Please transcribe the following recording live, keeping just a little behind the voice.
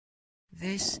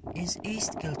This is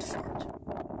East Guildford.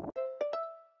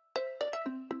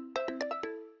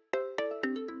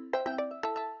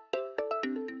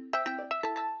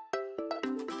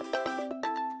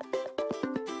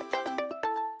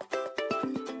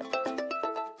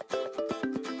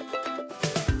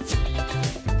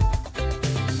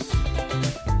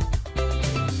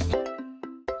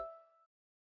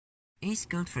 East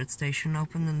Guildford Station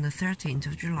opened on the 13th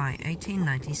of July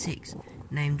 1896,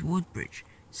 named Woodbridge,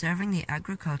 serving the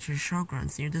agriculture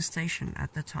showgrounds near the station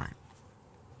at the time.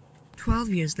 12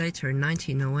 years later, in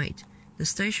 1908, the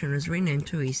station was renamed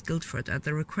to East Guildford at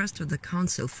the request of the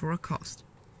council for a cost.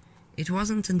 It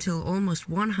wasn't until almost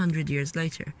 100 years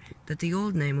later that the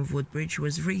old name of Woodbridge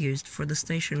was reused for the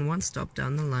station one stop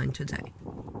down the line today.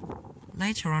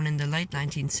 Later on in the late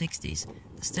 1960s,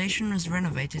 the station was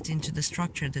renovated into the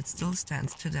structure that still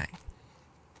stands today.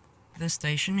 The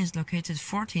station is located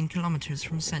 14 kilometers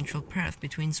from central Perth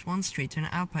between Swan Street and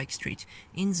Alpike Street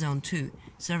in Zone 2,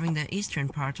 serving the eastern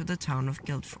part of the town of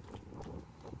Guildford.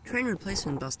 Train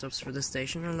replacement bus stops for the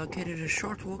station are located a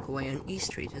short walk away on East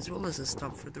Street, as well as a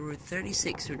stop for the Route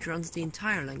 36, which runs the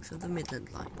entire length of the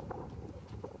Midland Line.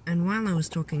 And while I was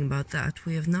talking about that,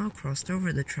 we have now crossed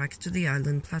over the tracks to the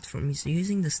island platforms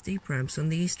using the steep ramps on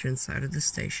the eastern side of the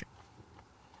station.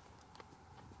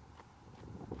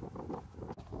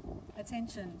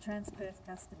 Attention Transperth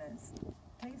customers.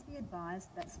 Please be advised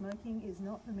that smoking is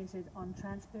not permitted on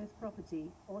Transperth property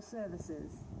or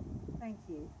services. Thank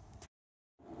you.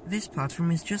 This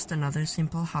platform is just another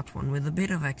simple hut one with a bit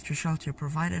of extra shelter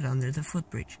provided under the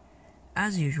footbridge.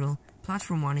 As usual,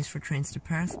 Platform 1 is for trains to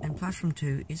Perth and Platform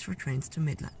 2 is for trains to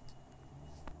Midland.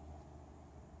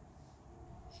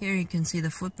 Here you can see the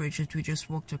footbridge that we just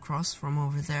walked across from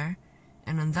over there,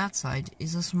 and on that side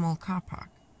is a small car park.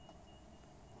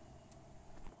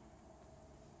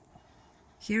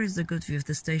 Here is the good view of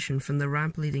the station from the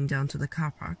ramp leading down to the car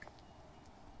park,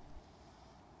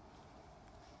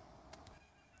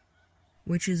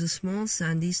 which is a small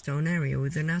sandy stone area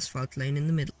with an asphalt lane in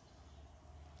the middle.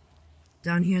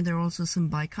 Down here there are also some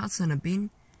bike huts and a bin,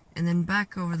 and then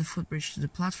back over the footbridge to the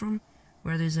platform,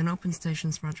 where there's an open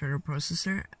station smart radar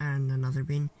processor and another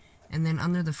bin, and then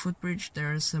under the footbridge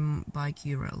there are some bike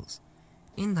URLs.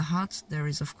 In the hut there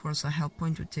is of course a help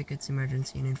point with tickets,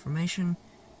 emergency and information,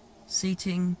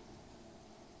 seating,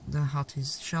 the hut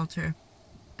is shelter,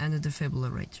 and a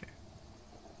defibrillator.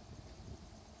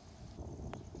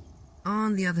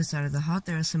 On the other side of the hut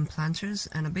there are some planters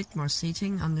and a bit more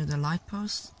seating under the light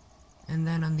posts. And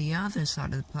then on the other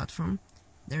side of the platform,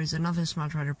 there is another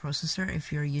smart radar processor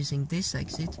if you're using this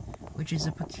exit, which is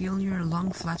a peculiar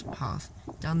long flat path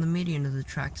down the median of the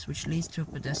tracks which leads to a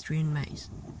pedestrian maze.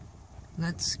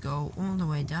 Let's go all the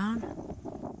way down.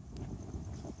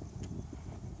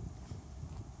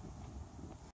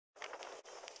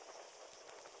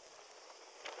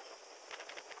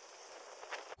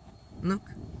 Look,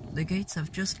 the gates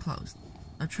have just closed.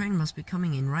 A train must be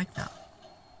coming in right now.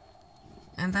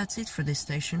 And that's it for this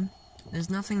station. There's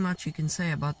nothing much you can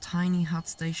say about tiny hut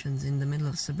stations in the middle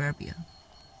of suburbia.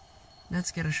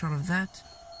 Let's get a shot of that,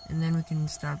 and then we can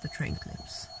start the train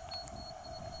clips.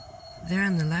 There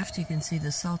on the left you can see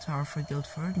the cell tower for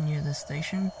Guildford near the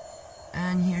station,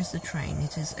 and here's the train.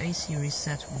 It is A series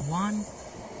set 1,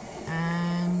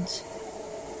 and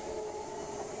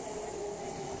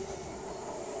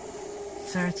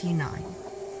 39.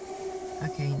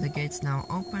 Okay, the gate's now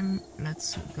open.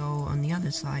 Let's go on the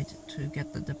other side to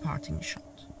get the departing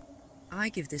shot. I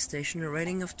give this station a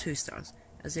rating of 2 stars,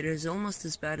 as it is almost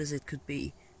as bad as it could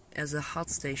be, as a hut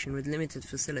station with limited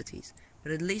facilities,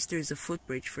 but at least there is a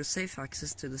footbridge for safe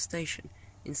access to the station,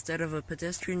 instead of a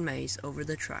pedestrian maze over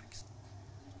the tracks.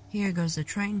 Here goes the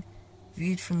train,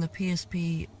 viewed from the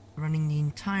PSP running the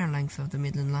entire length of the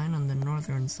Midland Line on the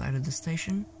northern side of the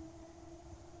station.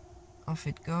 Off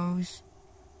it goes.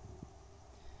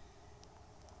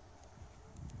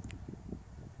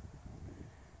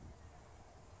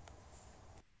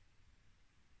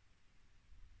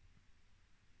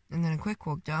 And then a quick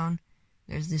walk down,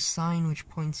 there's this sign which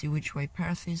points you which way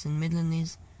Perth is and Midland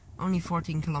is. Only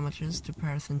 14 kilometers to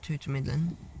Perth and 2 to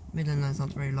Midland. Midland is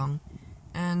not very long.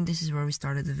 And this is where we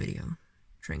started the video.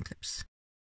 Train clips.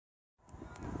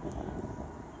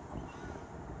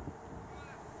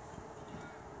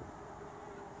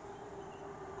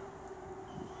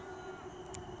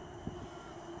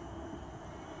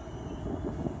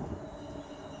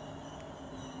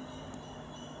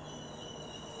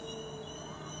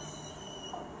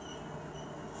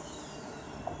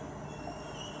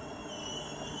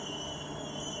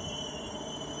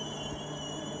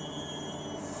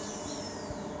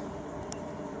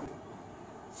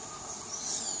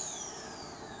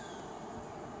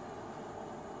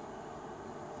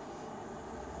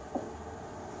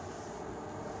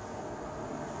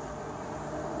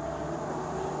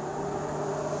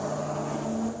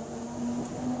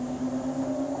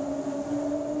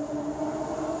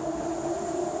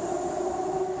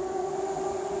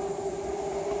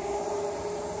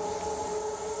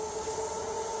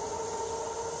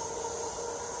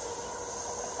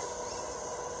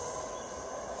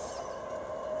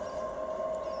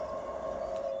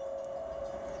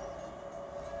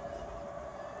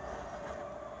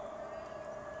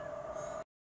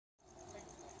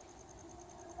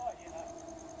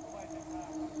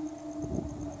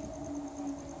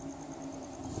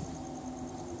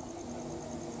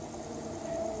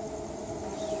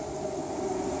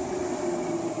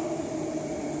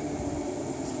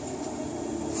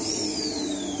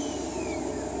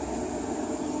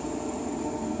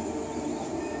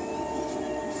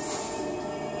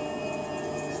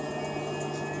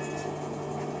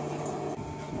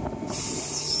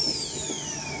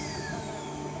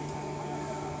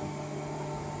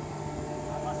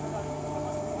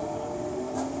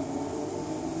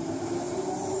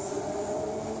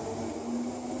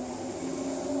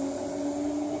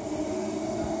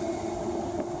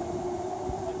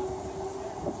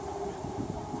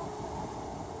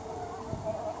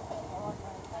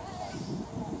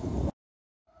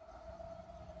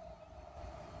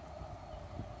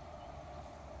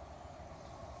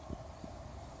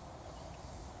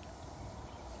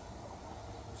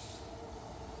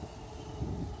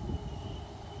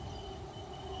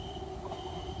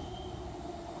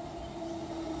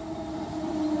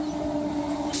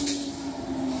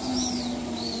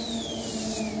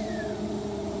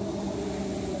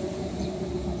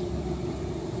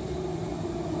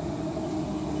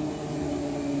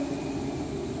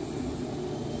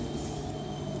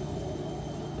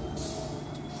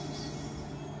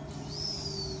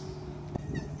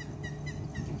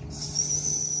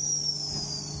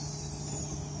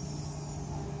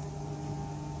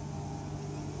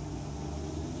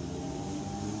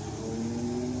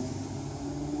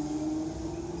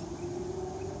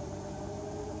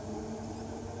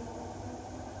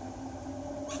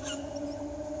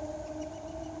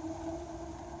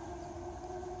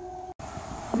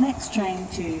 next train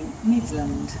to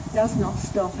Midland does not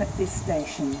stop at this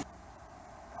station.